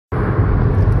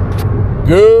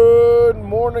Good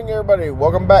morning, everybody.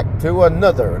 Welcome back to an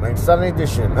exciting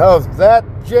edition of That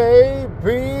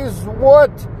JP's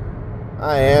What?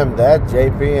 I am That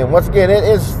JP, and once again, it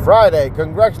is Friday.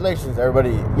 Congratulations,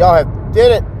 everybody. Y'all have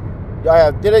did it.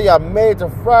 Y'all made it to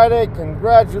Friday.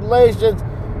 Congratulations.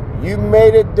 You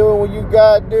made it doing what you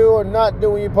gotta do or not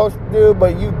doing what you're supposed to do,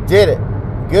 but you did it.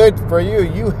 Good for you.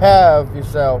 You have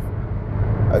yourself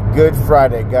a good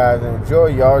Friday, guys, and enjoy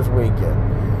y'all's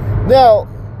weekend. Now,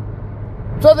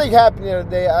 something happened the other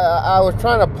day I was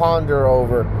trying to ponder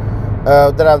over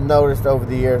that I've noticed over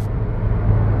the years.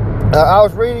 I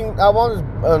was reading, I'm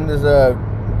on this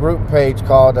group page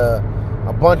called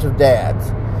A Bunch of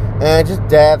Dads. And just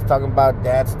dads talking about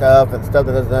dad stuff and stuff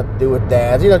that doesn't have to do with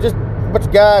dads. You know, just a bunch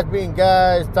of guys being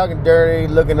guys, talking dirty,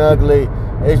 looking ugly.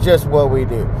 It's just what we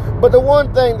do. But the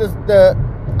one thing that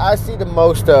I see the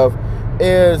most of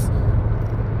is,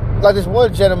 like this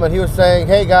one gentleman, he was saying,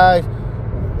 hey guys,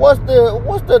 what's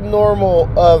the normal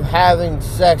of having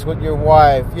sex with your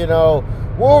wife? You know,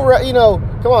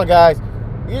 come on, guys.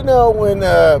 You know, when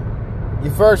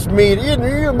you first meet, you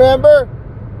remember?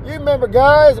 You remember,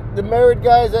 guys, the married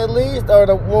guys at least, or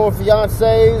the one with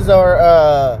fiancés,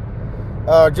 or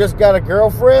just got a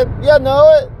girlfriend? You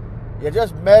know it. You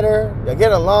just met her. You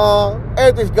get along.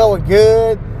 Everything's going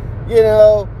good. You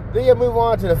know. Then you move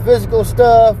on to the physical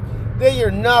stuff. Then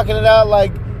you're knocking it out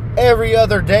like every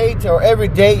other date, or every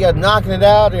date you're knocking it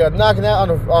out. You're knocking it out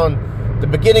on the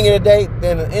beginning of the date,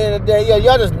 then the end of the day. Yeah,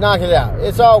 y'all just knock it out.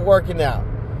 It's all working out.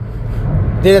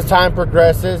 Then as time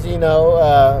progresses, you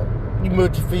know, you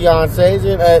move to fiancés,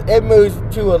 and it moves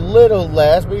to a little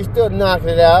less, but you're still knocking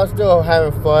it out, still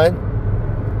having fun.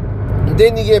 And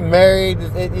then you get married.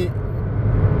 It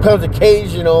becomes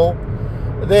occasional.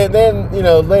 Then you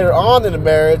know, later on in the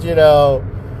marriage, you know,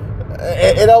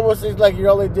 it almost seems like you're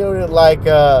only doing it like,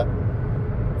 oh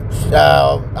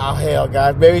hell,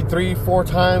 guys, maybe 3-4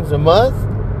 times a month,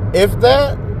 if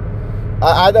that.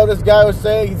 I know this guy was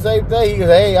saying the same thing. He goes,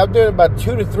 hey, I'm doing about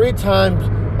 2 to 3 times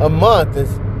a month.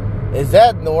 Is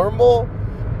that normal?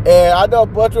 And I know a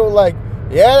bunch of them like,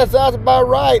 yeah, that sounds about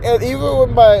right. And even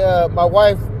when my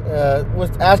wife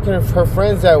was asking her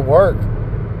friends at work,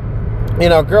 you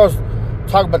know, girls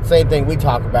talk about the same thing we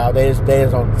talk about. They just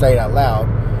don't say it out loud.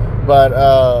 But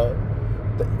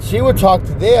she would talk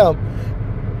to them,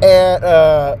 and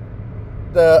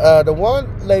the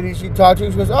one lady she talked to,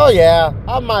 she goes, oh yeah,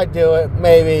 I might do it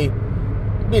maybe,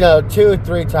 you know, 2 or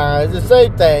 3 times, the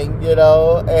same thing, you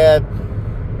know. And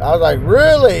I was like,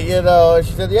 really? You know. And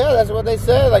she said, yeah, that's what they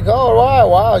said. Like, oh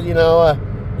wow, you know,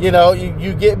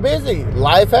 you get busy,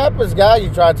 life happens, guys. You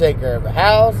try to take care of the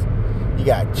house, you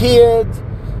got kids,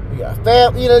 you got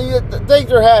family, you know,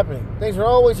 things are happening, things are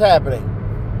always happening.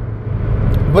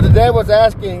 But the dad was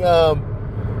asking,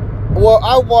 well,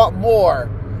 I want more.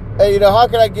 And, you know, how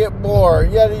can I get more?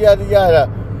 Yada, yada, yada.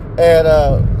 And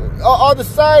on the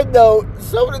side note,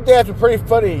 some of the dads are pretty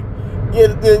funny.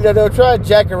 They'll try to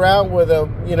jack around with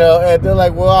them, you know, and they're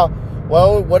like, well,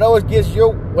 what always gets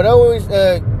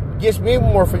me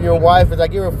more from your wife is I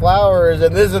give her flowers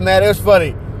and this and that. It was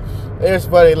funny.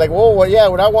 Like, well, yeah,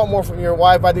 when I want more from your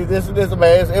wife, I do this and this.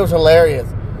 Man, it was hilarious.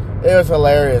 It was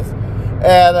hilarious.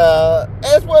 And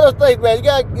it's one of those things, man. You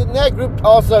got in that group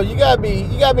also. You gotta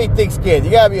be thick-skinned.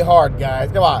 You gotta be hard,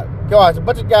 guys. Come on. It's a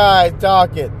bunch of guys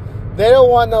talking. They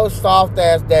don't want no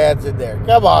soft-ass dads in there.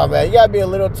 Come on, man. You gotta be a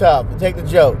little tough to take the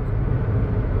joke.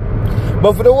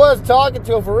 But for the ones talking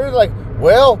to them for real, like,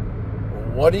 well,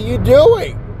 what are you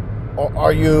doing?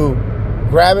 Are you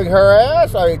grabbing her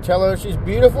ass? Are you telling her she's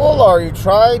beautiful? Are you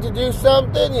trying to do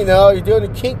something? You know, you're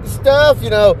doing the kinky stuff.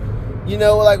 You know,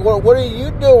 like what are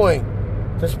you doing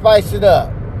to spice it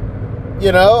up?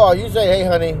 You know, or you say, hey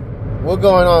honey, we're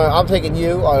going on, I'm taking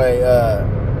you on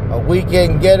a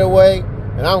weekend getaway,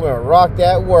 and I'm gonna rock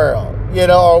that world, you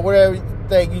know, or whatever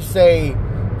thing you say,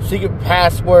 secret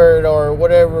password or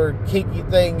whatever kinky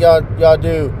thing y'all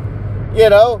do, you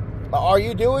know. Are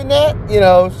you doing that? You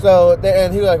know, so,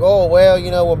 and he was like, oh well, you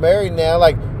know, we're married now.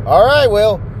 Like, all right,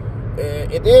 well, at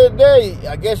the end of the day,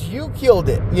 I guess you killed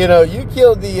it. You know, you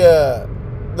killed the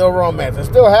romance. It's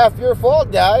still half your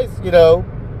fault, guys, you know.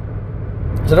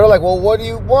 So they're like, well, what do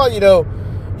you want? You know,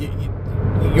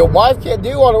 your wife can't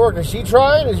do all the work. Is she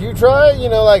trying? Is you trying? You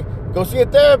know, like, go see a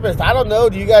therapist. I don't know.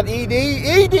 Do you got ED?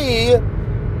 ED?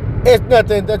 It's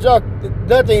nothing to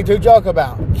joke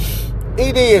about.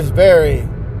 ED is very,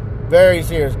 very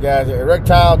serious, guys.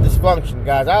 Erectile dysfunction,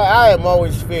 guys. I am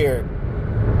always feared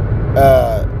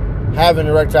having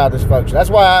erectile dysfunction. That's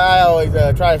why I always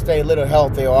try to stay a little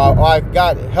healthy, or I've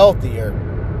got healthier.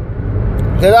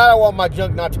 Because I don't want my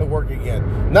junk not to work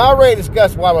again. Now, I already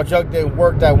discussed why my junk didn't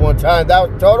work that one time. That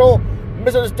was total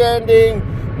misunderstanding,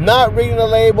 not reading the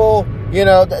label. You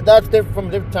know, that's different from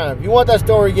a different time. If you want that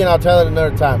story again, I'll tell it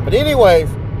another time. But anyways,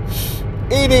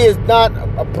 ED is not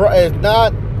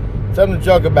something to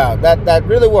joke about. That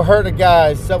really will hurt a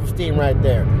guy's self-esteem right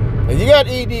there. If you got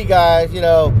ED, guys, you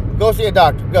know, go see a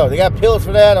doctor. Go. They got pills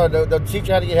for that, or they'll teach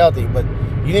you how to get healthy. But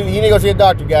you need to go see a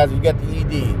doctor, guys, if you got the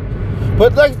ED.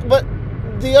 But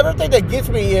the other thing that gets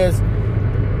me is,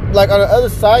 like, on the other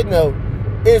side note,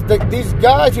 is that these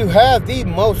guys who have the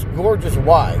most gorgeous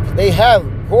wives, they have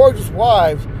gorgeous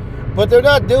wives, but they're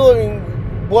not doing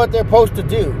what they're supposed to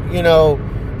do. You know,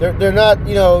 they're not,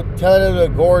 you know, telling them they're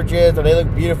gorgeous or they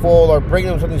look beautiful, or bringing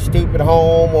them something stupid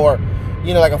home, or,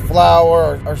 you know, like a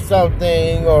flower or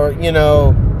something, or, you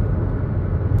know,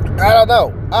 I don't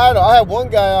know. I have one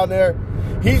guy on there.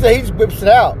 He just whips it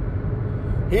out.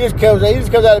 He just comes out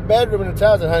of the bedroom in his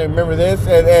house and, honey, remember this?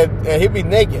 And he'll be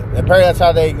naked. And apparently that's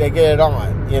how they get it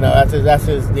on. You know, that's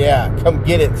his yeah, come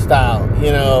get it style,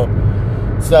 you know.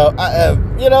 So,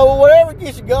 you know, whatever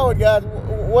gets you going, guys,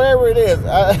 whatever it is.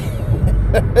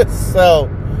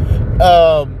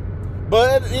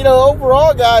 But, you know,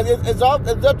 overall, guys, it's up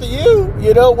to you.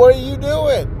 You know, what are you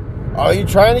doing? Are you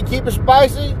trying to keep it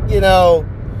spicy? You know,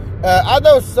 I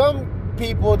know some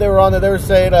people that were on there, they were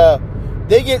saying,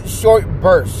 they get short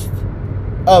bursts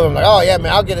of them. Like, oh, yeah,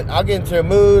 man, I'll get into a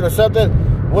mood or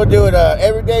something. We'll do it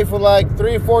every day for like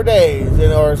 3 or 4 days, you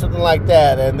know, or something like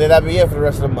that. And then that'll be it for the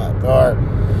rest of the month.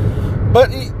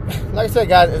 But like I said,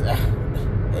 guys,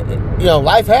 you know,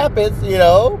 life happens, you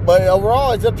know, but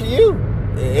overall, it's up to you.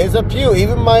 It's up to you.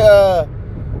 Even I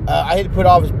hate to put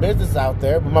all his business out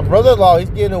there, but my brother-in-law, he's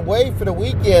getting away for the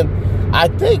weekend, I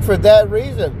think, for that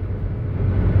reason.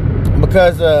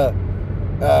 Because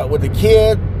with the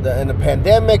kid and the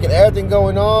pandemic and everything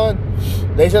going on,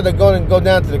 they said they're going to go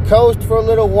down to the coast for a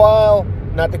little while.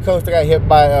 Not the coast that got hit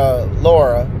by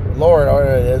Laura,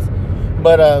 whatever it is.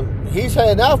 But he's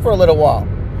heading out for a little while.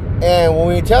 And when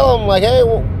we tell him, like, hey,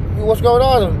 what's going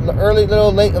on?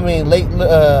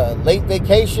 Late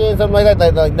vacation, something like that.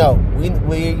 They're like, no, we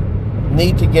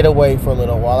need to get away for a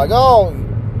little while. Like, oh,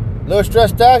 a little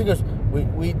stressed out. He goes,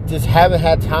 we just haven't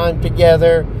had time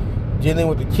together, dealing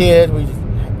with the kids. We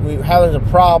having some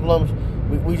problems.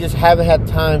 We just haven't had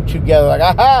time together. Like,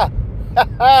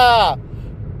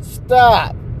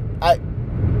 stop.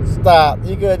 Stop.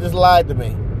 You could have just lied to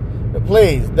me. But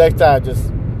please, next time,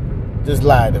 just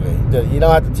lie to me. You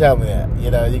don't have to tell me that.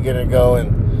 You know, you're going to go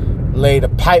and lay the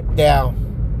pipe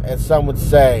down, as some would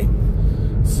say.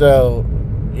 So,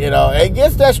 you know, it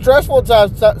gets that stressful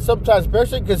sometimes,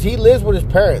 especially because he lives with his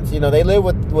parents. You know, they live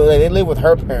with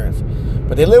her parents,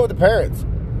 but they live with the parents.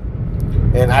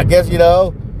 And I guess, you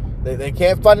know, they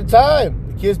can't find the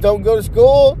time. The kids don't go to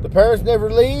school. The parents never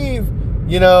leave.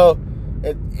 You know,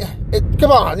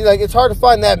 come on. Like, it's hard to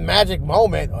find that magic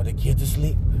moment. Oh, the kids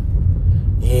asleep.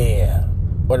 Yeah.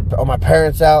 But are my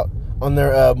parents out on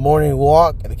their morning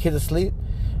walk and the kids asleep?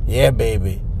 Yeah,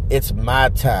 baby. It's my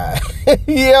time.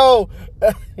 Yo.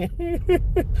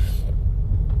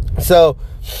 So,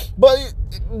 but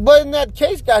in that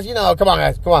case, guys, you know, come on,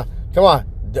 guys. Come on.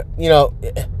 You know,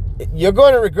 you're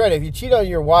going to regret it. If you cheat on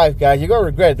your wife, guys, you're going to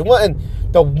regret it. The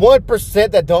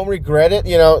 1% that don't regret it,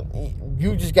 you know,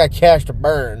 you just got cash to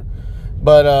burn.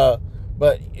 But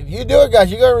if you do it,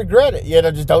 guys, you're going to regret it. You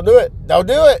know, just don't do it. Don't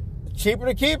do it. Cheaper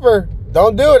to keep her.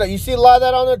 Don't do it. You see a lot of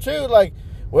that on there, too. Like,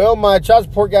 well, my child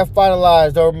support got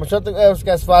finalized, or something else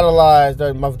got finalized,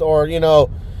 or you know,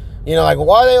 like,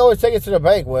 why do they always take it to the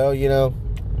bank? Well, you know,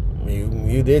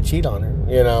 you did cheat on her,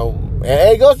 you know.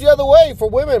 And it goes the other way for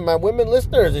women, my women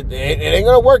listeners. It ain't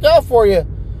going to work out for you.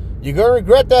 You're going to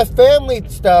regret that family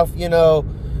stuff, you know,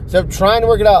 instead of trying to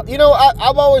work it out. You know,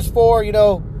 I'm always for, you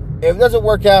know, if it doesn't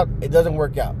work out, it doesn't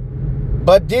work out.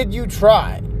 But did you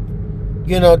try?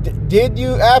 You know, did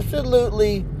you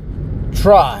absolutely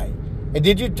try? And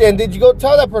did you go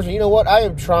tell that person, you know what, I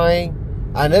am trying,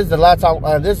 and this is the last time,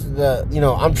 you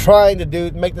know, I'm trying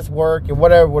to make this work, and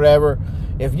whatever.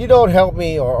 If you don't help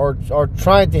me or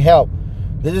trying to help,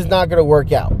 this is not going to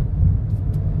work out.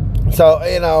 So,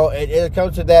 you know, it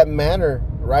comes to that manner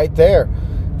right there.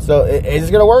 So, is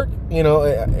it going to work? You know,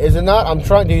 is it not? I'm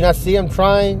trying. Do you not see I'm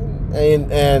trying?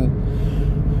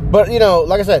 But, you know,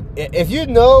 like I said, if you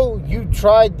know you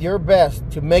tried your best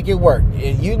to make it work,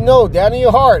 you know down in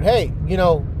your heart, hey, you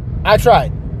know, I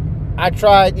tried,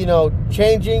 you know,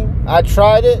 changing. I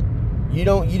tried it. You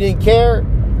didn't care.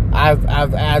 I've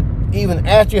even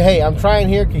asked you, hey, I'm trying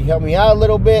here. Can you help me out a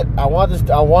little bit? I want us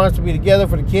to be together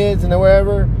for the kids and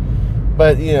wherever.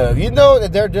 But, you know, if you know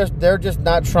that they're just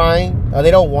not trying, or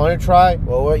they don't want to try,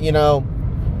 well, you know,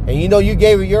 and you know you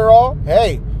gave it your all,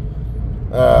 hey,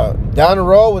 down the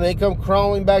road when they come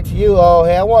crawling back to you, oh,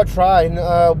 hey, I want to try. And,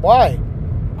 why?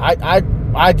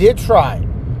 I did try.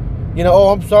 Oh,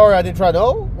 I'm sorry I didn't try.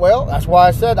 No, well, that's why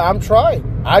I said I'm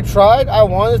trying. I tried. I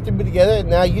wanted us to be together, and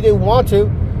now you didn't want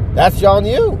to. That's on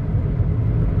you.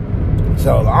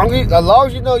 So as long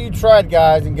as you know you tried,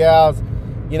 guys and gals,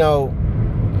 you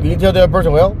can tell the other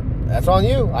person, well, that's on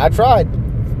you. I tried.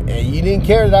 And you didn't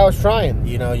care that I was trying.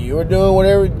 You were doing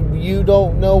whatever. You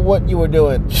don't know what you were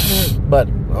doing. But,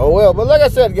 oh well. But like I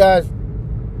said, guys,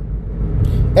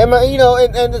 and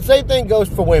and the same thing goes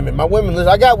for women. My women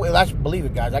listen. Believe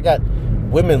it, guys. I got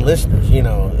women listeners,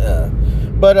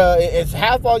 But it's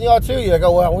half on y'all, too. You're like,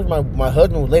 oh, well, I wish my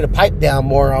husband would lay the pipe down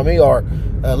more on me, or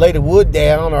lay the wood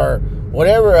down, or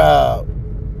whatever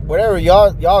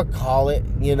y'all call it,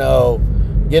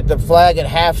 get the flag at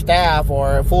half staff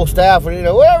or full staff, or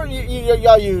whatever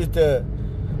y'all use to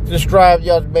describe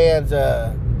y'all's man's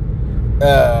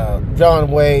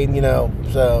John Wayne,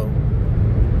 so.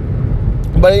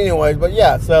 But anyways,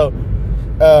 so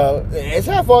it's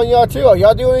half on y'all too. Are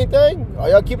y'all doing anything? Are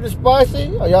y'all keeping it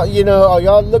spicy? Are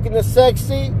y'all looking at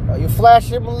sexy? Are you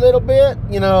flashing a little bit?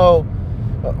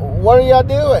 What are y'all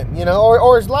doing?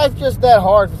 Or is life just that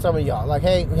hard for some of y'all? Like,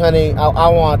 hey, honey, I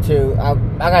want to. I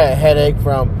got a headache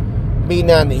from beating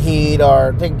down the heat,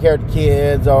 or taking care of the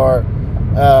kids, or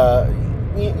I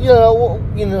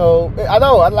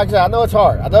know. Like I said, I know it's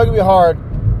hard. I know it can be hard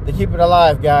to keep it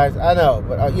alive, guys. I know,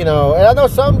 but and I know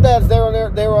some dads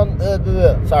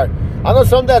sorry. I know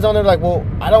some dads on there like, well,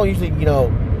 I don't usually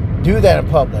do that in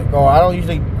public, or I don't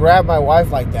usually grab my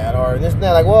wife like that, or this and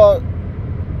that. Like, well,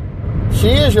 she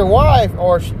is your wife,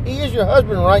 or he is your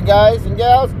husband, right, guys and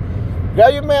gals?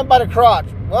 Grab your man by the crotch,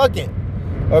 fuck it,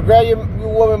 or grab your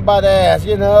woman by the ass.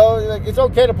 Like, it's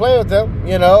okay to play with them.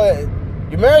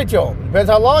 You're married to him. Depends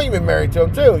how long you've been married to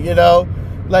him too.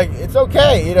 Like, it's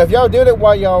okay. If y'all did it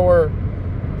while y'all were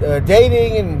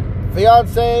dating and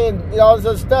fiance and all this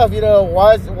other stuff,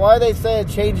 why they say it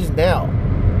changes now?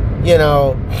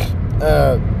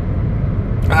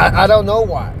 I don't know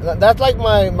why. That's like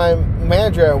my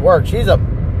manager at work. She's a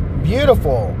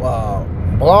beautiful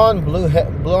blonde, blue-eyed,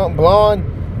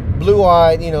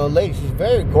 lady. She's a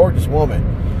very gorgeous woman.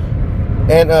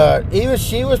 And even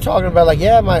she was talking about, like,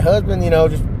 yeah, my husband,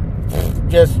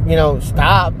 just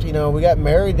stopped. We got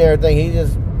married and everything.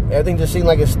 Everything just seemed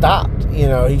like it stopped.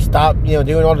 He stopped,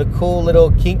 doing all the cool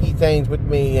little kinky things with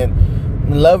me and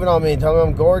loving on me and telling me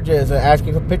I'm gorgeous and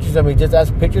asking for pictures of me. Just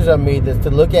ask pictures of me to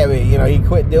look at me. He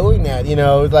quit doing that.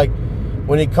 It's like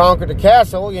when he conquered the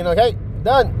castle. Hey,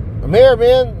 done. I'm here,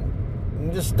 man.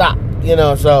 And just stop.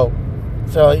 So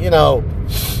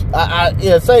I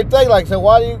same thing. Like, so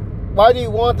why do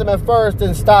you want them at first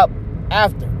and stop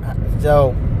after?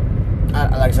 So.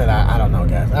 Like I said, I don't know,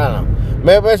 guys. I don't know.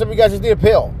 Maybe some of you guys just need a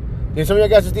pill. Some of you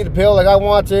guys just need a pill. Like I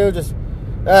want to, just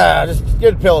give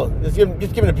it a pill. Just give me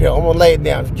the pill. I'm gonna lay it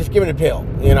down. Just give me the pill.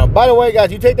 By the way,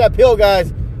 guys, you take that pill,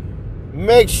 guys.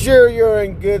 Make sure you're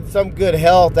in some good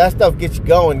health. That stuff gets you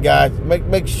going, guys.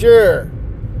 Make sure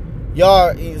y'all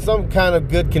in some kind of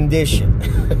good condition,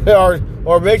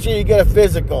 or make sure you get a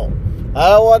physical.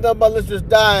 I don't want none of my listeners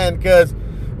dying because,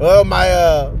 well,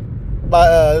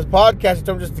 this podcast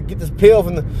told me just to get this pill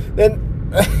from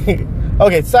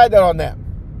okay, side note on that.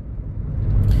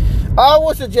 I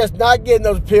would suggest not getting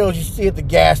those pills you see at the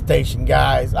gas station,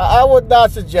 guys. I would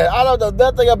not suggest. I don't know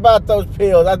nothing about those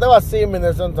pills. I know I see them in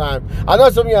there sometimes. I know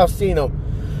some of y'all have seen them.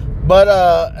 But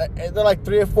they're like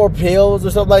 3 or 4 pills or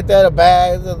something like that, a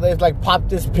bag. They like pop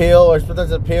this pill, or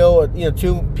sometimes a pill with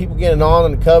 2 people getting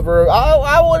on the cover.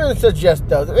 I wouldn't suggest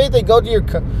those. If anything, go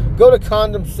to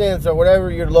Condom Sense or whatever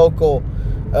your local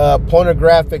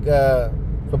pornographic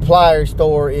supplier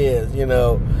store is.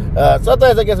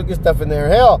 Sometimes I get some good stuff in there.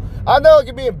 Hell, I know it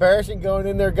can be embarrassing going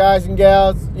in there, guys and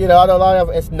gals. I know a lot of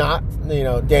it's not.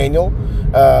 Daniel.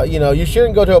 You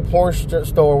shouldn't go to a porn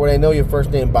store where they know your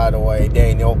first name, by the way,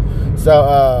 Daniel.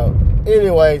 So,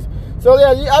 anyways,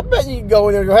 yeah, I bet you can go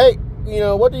in there and go, hey,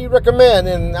 what do you recommend?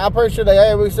 And I'm pretty sure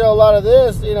we sell a lot of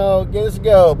this, give this a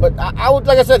go. But I would,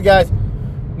 like I said, guys,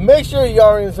 make sure y'all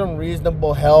are in some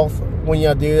reasonable health when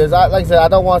y'all do this. Like I said, I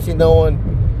don't want to see no one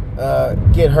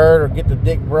get hurt or get the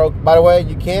dick broke. By the way,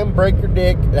 you can break your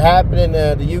dick. It happened in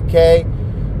the UK.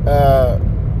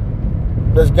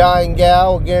 This guy and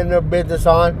gal were getting their business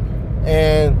on,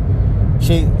 and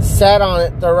she sat on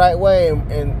it the right way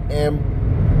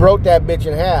and broke that bitch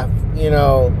in half.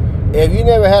 If you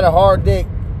never had a hard dick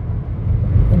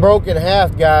broke in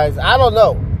half, guys, I don't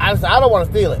know. I don't want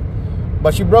to feel it,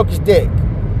 but she broke his dick.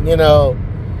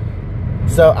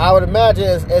 So I would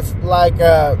imagine it's like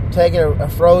taking a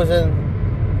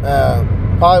frozen,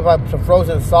 probably some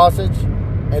frozen sausage,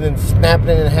 and then snapping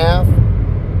it in half.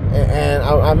 And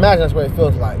I imagine that's what it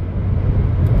feels like.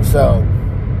 So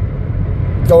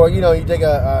you know, you take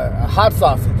a hot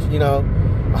sausage, you know,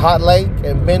 a hot leg,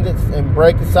 and bend it and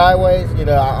break it sideways. You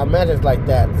know, I imagine it's like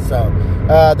that. So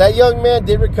that young man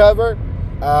did recover.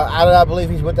 I do not believe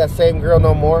he's with that same girl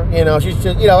no more. You know, she's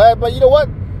just, you know, but you know what?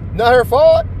 Not her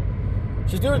fault.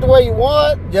 She's doing it the way you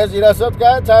want. Just, you know,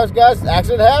 sometimes, guys,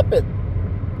 accidents happen.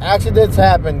 Accidents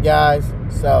happen, guys.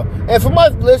 So, and for my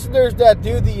listeners that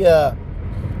do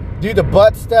the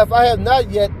butt stuff, I have not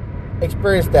yet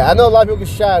experienced that. I know a lot of people get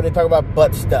shy when they talk about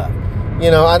butt stuff. You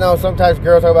know, I know sometimes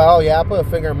girls talk about, oh yeah, I put a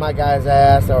finger in my guy's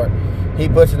ass, or he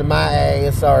puts it in my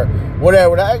ass, or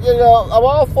whatever. You know, I'm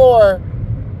all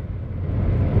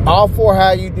for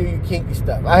how you do your kinky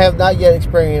stuff. I have not yet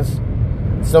experienced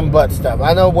some butt stuff.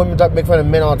 I know women make fun of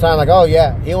men all the time, like, oh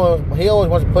yeah, he always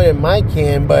wants to put it in my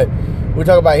can, but we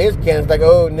talk about his cans, like,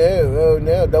 oh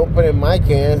no, don't put it in my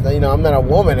cans. You know, I'm not a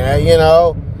woman, you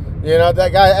know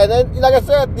that guy. And then, like I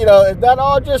said, you know, it's not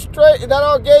all just straight, it's not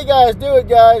all gay guys do it,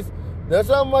 guys. There's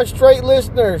some of my straight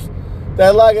listeners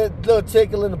that like a little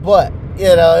tickle in the butt.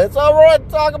 You know, it's all right to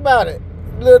talk about it.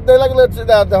 They like a little,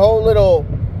 the whole little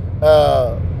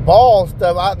ball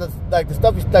stuff, like the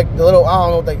stuff you like the little, I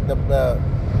don't know, like the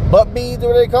butt beads,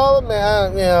 or what they call them,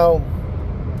 man. You know,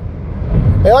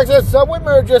 and like I said, some women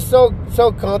are just so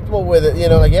comfortable with it. You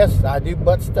know, like, yes, I do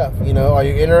butt stuff. You know, are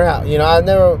you in or out? You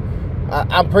know,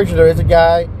 I'm pretty sure there is a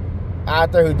guy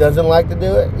out there who doesn't like to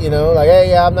do it. You know, like,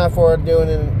 hey, yeah, I'm not for doing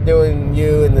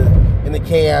you in the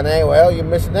can. Hey, well, you're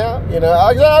missing out. You know,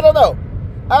 I don't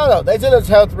know. They said there's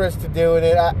health risks to doing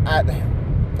it.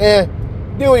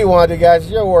 Do what you want to do, guys.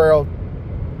 It's your world.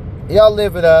 Y'all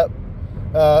live it up.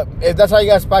 If that's how you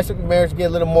got to spice up your marriage, get a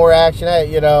little more action,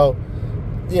 hey, you know,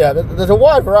 yeah, there's a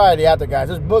wide variety out there, guys.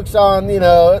 There's books on, you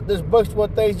know, there's books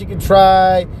what things you can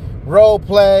try, role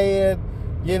playing,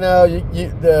 you know,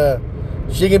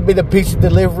 she can be the pizza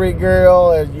delivery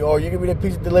girl, or you can be the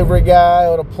pizza delivery guy,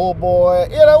 or the pool boy,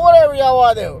 you know, whatever y'all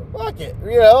want to do. Fuck it,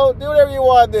 you know, do whatever you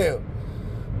want to do.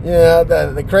 You know,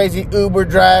 the crazy Uber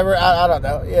driver, I don't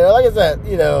know. You know, like I said,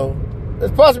 you know,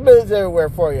 there's possibilities everywhere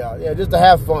for y'all. Yeah, just to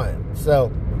have fun. So,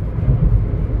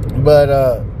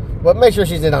 but make sure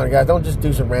she's in on it, guys. Don't just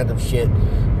do some random shit,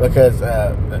 because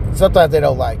sometimes they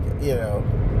don't like it, you know.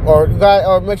 Or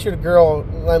make sure the girl,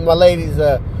 like my ladies,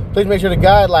 please make sure the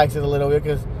guy likes it a little bit,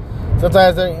 because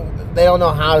sometimes they don't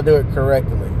know how to do it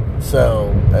correctly.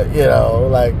 So, you know,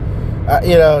 like,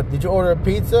 you know, did you order a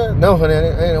pizza? No, honey, I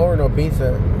didn't order no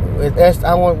pizza. You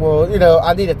know,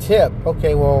 I need a tip.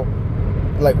 Okay, well,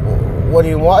 like, what do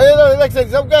you want? You know, like I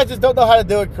said, some guys just don't know how to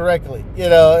do it correctly. You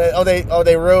know, or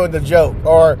they ruin the joke,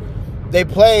 or they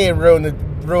play and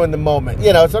ruin the moment.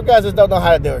 You know, some guys just don't know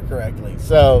how to do it correctly.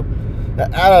 So,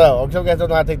 I don't know. Some guys don't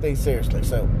know how to take things seriously.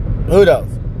 So, who knows?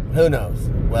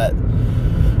 But,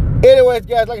 anyways,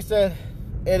 guys, like I said,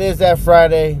 it is that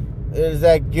Friday. It is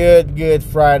that good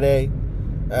Friday.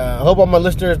 I hope all my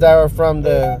listeners that are from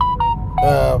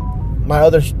my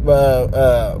other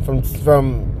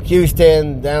from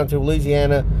Houston down to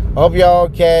Louisiana, I hope y'all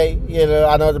okay. You know,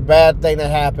 I know it's a bad thing that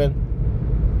happened,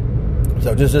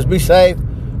 so just be safe.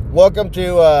 Welcome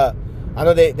to I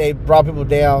know they brought people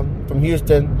down from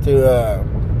Houston to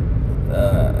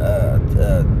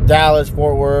Dallas,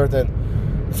 Fort Worth, and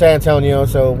San Antonio.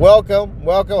 So welcome.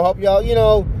 Hope y'all, you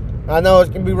know, I know it's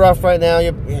gonna be rough right now.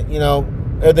 You know,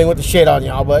 everything with the shit on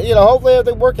y'all, but you know, hopefully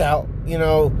everything work out. You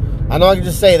know, I know I can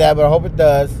just say that, but I hope it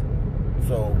does.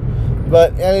 So,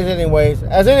 but anyways,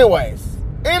 everybody,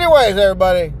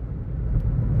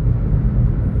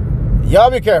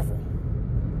 y'all be careful.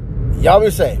 Y'all be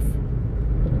safe.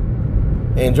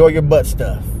 Enjoy your butt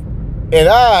stuff. And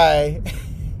I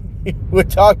will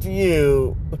talk to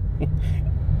you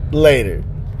later.